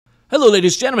Hello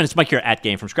ladies and gentlemen, it's Mike here at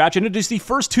Game From Scratch, and it is the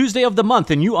first Tuesday of the month,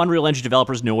 and you Unreal Engine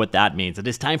developers know what that means. It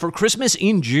is time for Christmas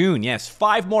in June. Yes,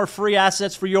 5 more free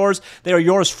assets for yours. They are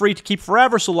yours free to keep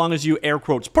forever, so long as you, air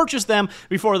quotes, purchase them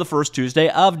before the first Tuesday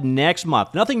of next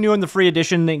month. Nothing new in the free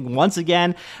edition, once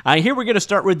again. Here we're going to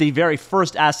start with the very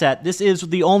first asset. This is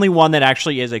the only one that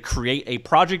actually is a create a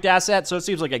project asset, so it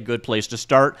seems like a good place to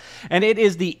start. And it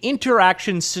is the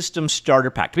Interaction System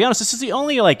Starter Pack. To be honest, this is the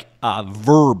only,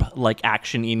 verb-like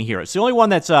action in here. It's the only one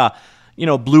that's,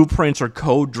 blueprints or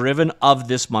code-driven of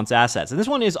this month's assets. And this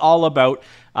one is all about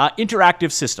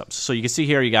interactive systems. So you can see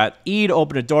here, you got E to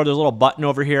open a door. There's a little button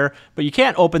over here, but you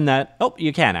can't open that. Oh,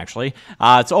 you can, actually.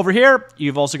 It's over here.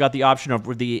 You've also got the option of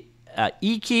with the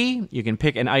E key, you can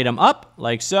pick an item up,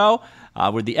 like so.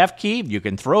 With the F key, you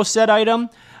can throw said item.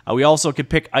 We also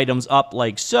could pick items up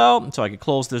like so. So I could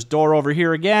close this door over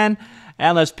here again.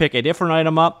 And let's pick a different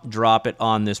item up, drop it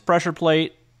on this pressure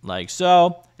plate, like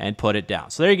so, and put it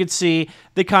down. So there you can see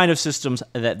the kind of systems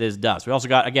that this does. We also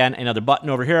got, again, another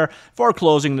button over here for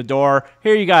closing the door.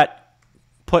 Here you got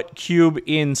put cube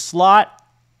in slot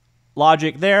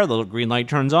logic there. The little green light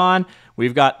turns on.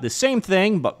 We've got the same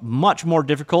thing, but much more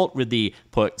difficult with the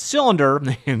put cylinder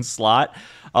in slot.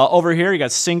 Over here, you got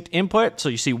synced input, so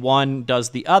you see one does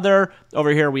the other.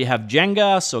 Over here, we have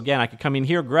Jenga, so again, I could come in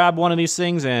here, grab one of these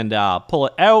things, and pull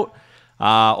it out.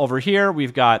 Over here,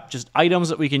 we've got just items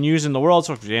that we can use in the world.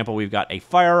 So, for example, we've got a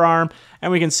firearm, and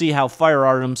we can see how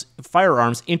firearms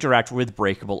interact with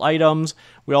breakable items.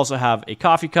 We also have a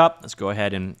coffee cup. Let's go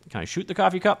ahead and, can I shoot the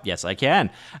coffee cup? Yes, I can.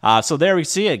 So there we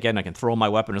see it. Again, I can throw my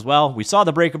weapon as well. We saw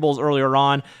the breakables earlier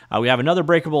on. We have another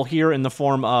breakable here in the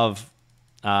form of,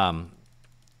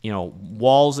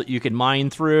 walls that you can mine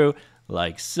through,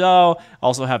 like so.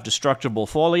 Also have destructible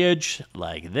foliage,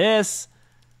 like this.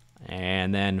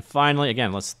 And then finally,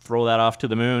 again, let's throw that off to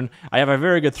the moon. I have a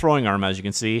very good throwing arm, as you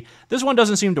can see. This one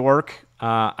doesn't seem to work.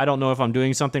 I don't know if I'm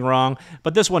doing something wrong,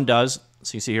 but this one does.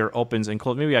 So you see here, opens and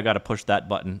closes. Maybe I got to push that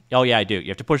button. Oh, yeah, I do. You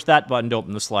have to push that button to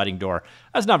open the sliding door.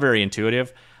 That's not very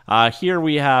intuitive. Here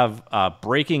we have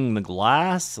breaking the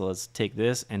glass. So let's take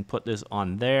this and put this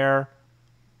on there.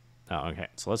 Oh, okay.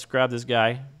 So let's grab this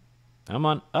guy. Come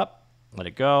on, up. Let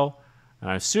it go. And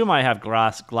I assume I have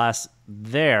glass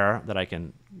there that I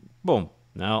can... Boom.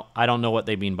 No, I don't know what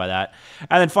they mean by that.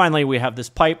 And then finally, we have this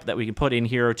pipe that we can put in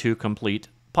here to complete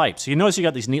pipes. So you notice you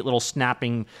got these neat little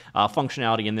snapping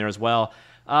functionality in there as well.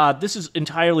 This is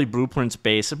entirely blueprints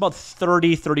based, about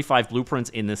 30, 35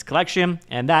 blueprints in this collection,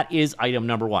 and that is item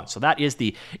number 1. So that is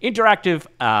the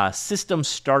Interactive System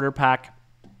Starter Pack.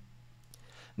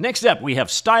 Next up, we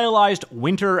have Stylized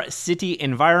Winter City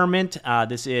Environment.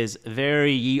 This is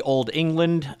very ye old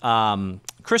England,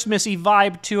 Christmassy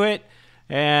vibe to it.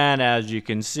 And as you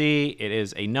can see, it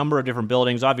is a number of different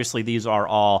buildings. Obviously, these are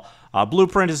all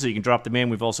blueprints, so you can drop them in.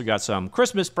 We've also got some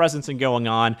Christmas presents going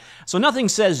on. So nothing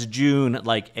says June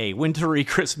like a wintry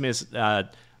Christmas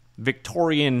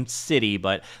Victorian city,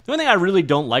 but the only thing I really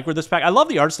don't like with this pack, I love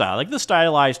the art style. I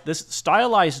like this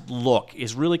stylized look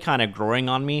is really kind of growing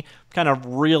on me, kind of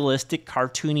realistic,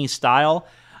 cartoony style.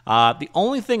 The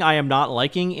only thing I am not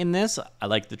liking in this, I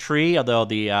like the tree, although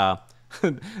the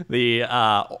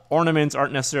ornaments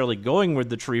aren't necessarily going with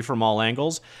the tree from all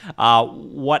angles.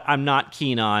 What I'm not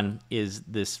keen on is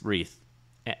this wreath.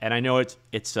 And I know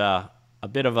it's a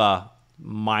bit of a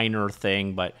minor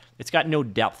thing, but it's got no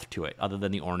depth to it other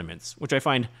than the ornaments, which I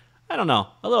find, I don't know,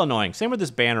 a little annoying. Same with this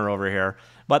banner over here.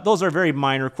 But those are very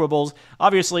minor quibbles.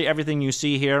 Obviously, everything you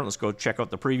see here, let's go check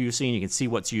out the preview scene. You can see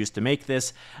what's used to make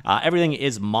this. Everything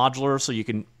is modular, so you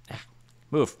can...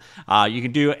 Move. You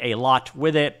can do a lot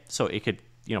with it, so it could,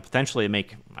 potentially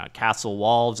make castle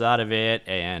walls out of it,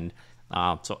 and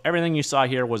so everything you saw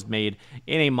here was made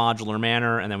in a modular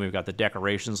manner, and then we've got the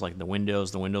decorations like the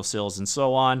windows, the windowsills, and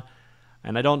so on.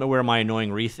 And I don't know where my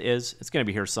annoying wreath is. It's going to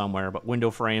be here somewhere, but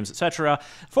window frames, etc.,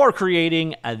 for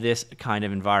creating this kind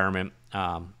of environment.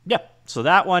 Yeah, so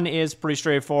that one is pretty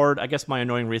straightforward. I guess my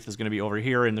annoying wreath is going to be over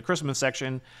here in the Christmas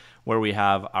section, where we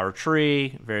have our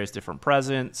tree, various different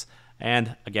presents.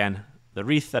 And again, the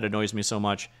wreath that annoys me so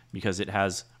much because it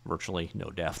has virtually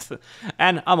no depth.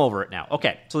 And I'm over it now.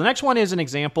 Okay, so the next one is an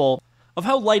example of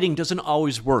how lighting doesn't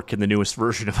always work in the newest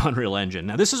version of Unreal Engine.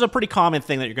 Now, this is a pretty common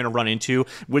thing that you're going to run into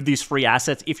with these free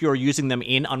assets if you're using them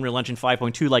in Unreal Engine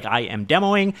 5.2 like I am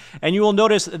demoing, and you will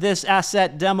notice this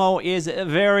asset demo is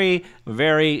very,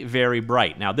 very, very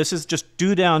bright. Now, this is just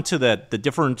due down to the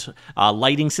different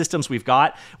lighting systems we've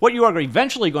got. What you are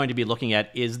eventually going to be looking at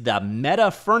is the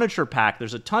Meta Furniture Pack.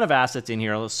 There's a ton of assets in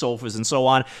here, sofas and so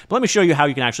on, but let me show you how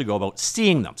you can actually go about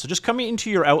seeing them. So just come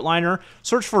into your outliner,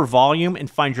 search for volume,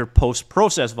 and find your post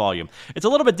post-process volume. It's a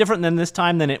little bit different than this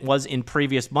time than it was in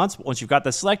previous months. But once you've got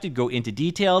this selected, go into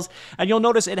details, and you'll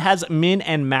notice it has min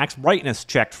and max brightness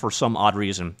checked for some odd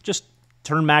reason. Just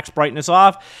turn max brightness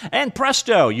off, and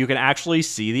presto, you can actually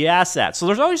see the asset. So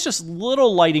there's always just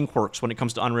little lighting quirks when it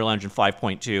comes to Unreal Engine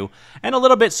 5.2, and a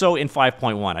little bit so in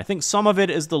 5.1. I think some of it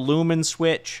is the lumen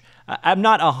switch. I'm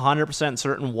not 100%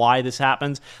 certain why this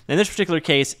happens. In this particular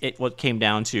case, what came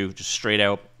down to just straight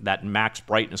out that max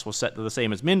brightness was set to the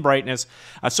same as min brightness.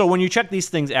 So when you check these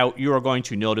things out, you are going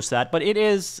to notice that. But it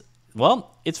is,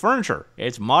 well, it's furniture.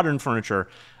 It's modern furniture.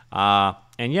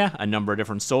 And yeah, a number of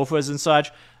different sofas and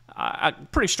such. A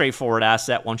pretty straightforward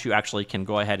asset once you actually can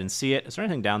go ahead and see it. Is there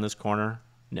anything down this corner?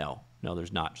 No,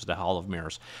 there's not. Just a hall of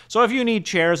mirrors. So if you need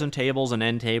chairs and tables and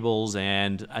end tables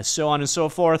and so on and so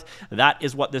forth, that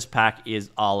is what this pack is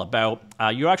all about.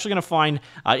 You're actually going to find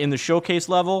in the showcase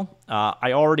level,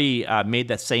 I already made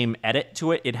that same edit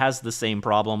to it. It has the same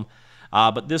problem.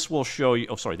 But this will show you,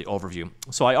 the overview.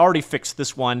 So I already fixed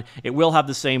this one. It will have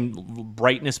the same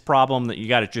brightness problem that you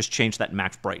got to just change that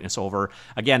max brightness over.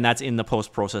 Again, that's in the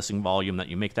post-processing volume that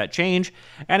you make that change.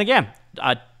 And again,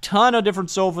 a ton of different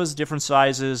sofas, different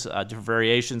sizes, different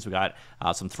variations. We got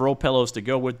some throw pillows to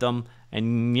go with them.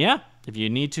 And yeah, if you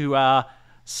need to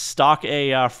stock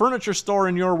a furniture store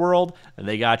in your world,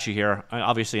 they got you here.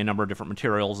 Obviously a number of different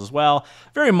materials as well.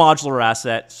 Very modular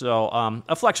asset, so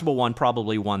a flexible one,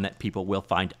 probably one that people will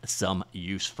find some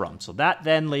use from. So that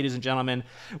then, ladies and gentlemen,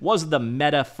 was the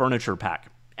Meta Furniture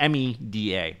Pack,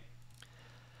 MEDA.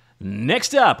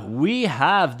 Next up, we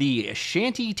have the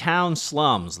Shantytown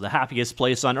Slums, the happiest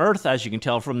place on earth, as you can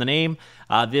tell from the name.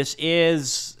 It's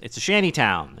a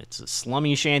shantytown. It's a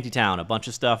slummy shantytown, a bunch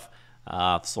of stuff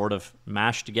sort of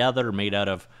mashed together, made out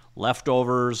of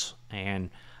leftovers,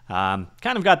 and kind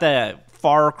of got that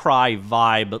Far Cry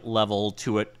vibe level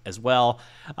to it as well.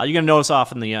 You're going to notice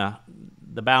off in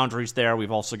the boundaries there,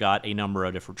 we've also got a number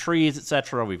of different trees,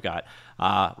 etc. We've got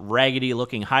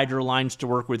raggedy-looking hydro lines to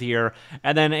work with here,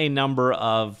 and then a number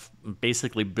of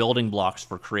basically building blocks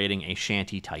for creating a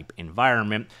shanty-type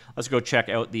environment. Let's go check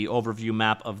out the overview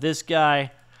map of this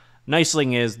guy. Nice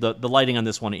thing is the lighting on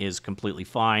this one is completely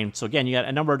fine. So again, you got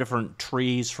a number of different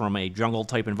trees from a jungle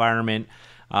type environment,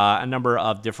 a number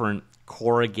of different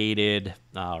corrugated,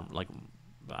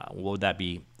 what would that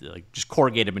be? Like just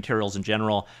corrugated materials in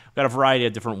general. We've got a variety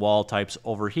of different wall types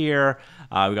over here.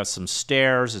 We've got some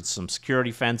stairs and some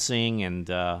security fencing and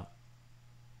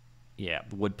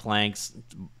wood planks,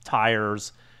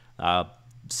 tires,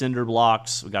 cinder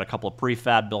blocks. We've got a couple of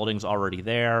prefab buildings already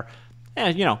there.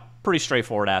 And, pretty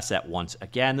straightforward asset once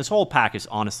again. This whole pack is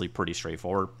honestly pretty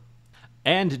straightforward.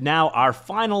 And now our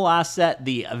final asset,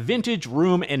 the Vintage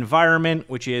Room Environment,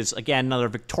 which is, again, another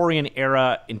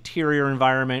Victorian-era interior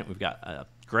environment. We've got a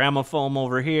gramophone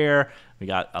over here. We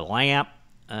got a lamp.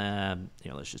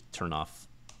 Let's just turn off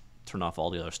all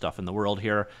the other stuff in the world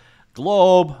here.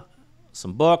 Globe,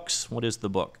 some books. What is the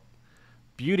book?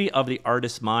 Beauty of the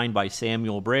Artist's Mind by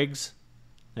Samuel Briggs.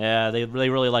 Yeah, they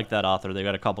really like that author. They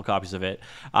got a couple copies of it.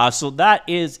 So that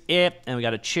is it. And we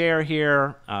got a chair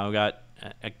here. We got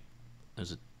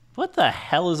what the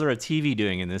hell is there a TV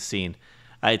doing in this scene?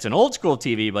 It's an old school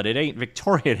TV, but it ain't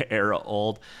Victorian era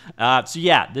old. So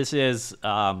yeah, this is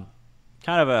kind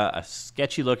of a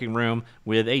sketchy looking room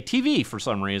with a TV for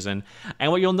some reason.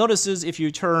 And what you'll notice is if you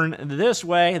turn this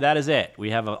way, that is it.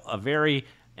 We have a very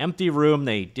empty room.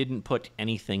 They didn't put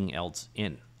anything else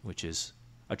in, which is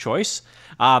a choice.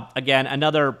 Again,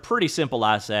 another pretty simple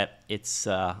asset. It's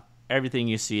everything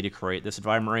you see to create this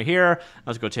environment right here.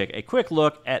 Let's go take a quick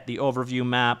look at the overview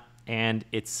map, and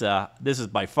it's this is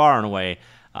by far and away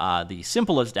the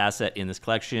simplest asset in this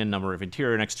collection. Number of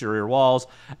interior and exterior walls,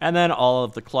 and then all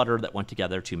of the clutter that went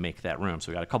together to make that room.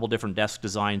 So we got a couple different desk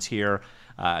designs here,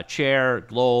 a chair,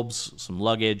 globes, some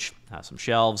luggage, some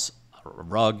shelves, a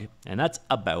rug, and that's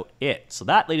about it. So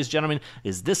that, ladies and gentlemen,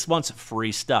 is this month's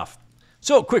free stuff.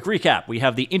 So, quick recap. We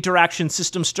have the Interaction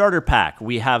System Starter Pack.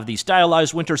 We have the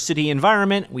Stylized Winter City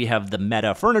Environment. We have the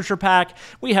Meta Furniture Pack.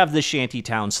 We have the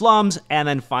Shantytown Slums. And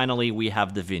then finally, we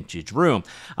have the Vintage Room.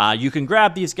 You can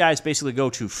grab these guys, basically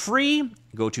go to free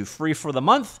for the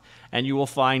month, and you will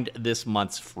find this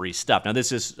month's free stuff. Now,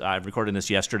 this is, I recorded this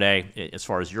yesterday, as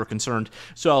far as you're concerned,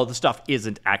 so the stuff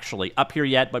isn't actually up here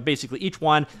yet, but basically each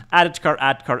one, add it to cart,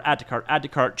 add to cart, add to cart, add to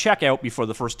cart, check out before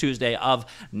the first Tuesday of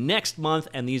next month,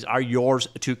 and these are yours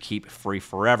to keep free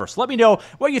forever. So let me know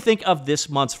what you think of this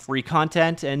month's free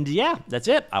content, and yeah, that's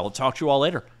it. I will talk to you all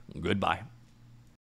later. Goodbye.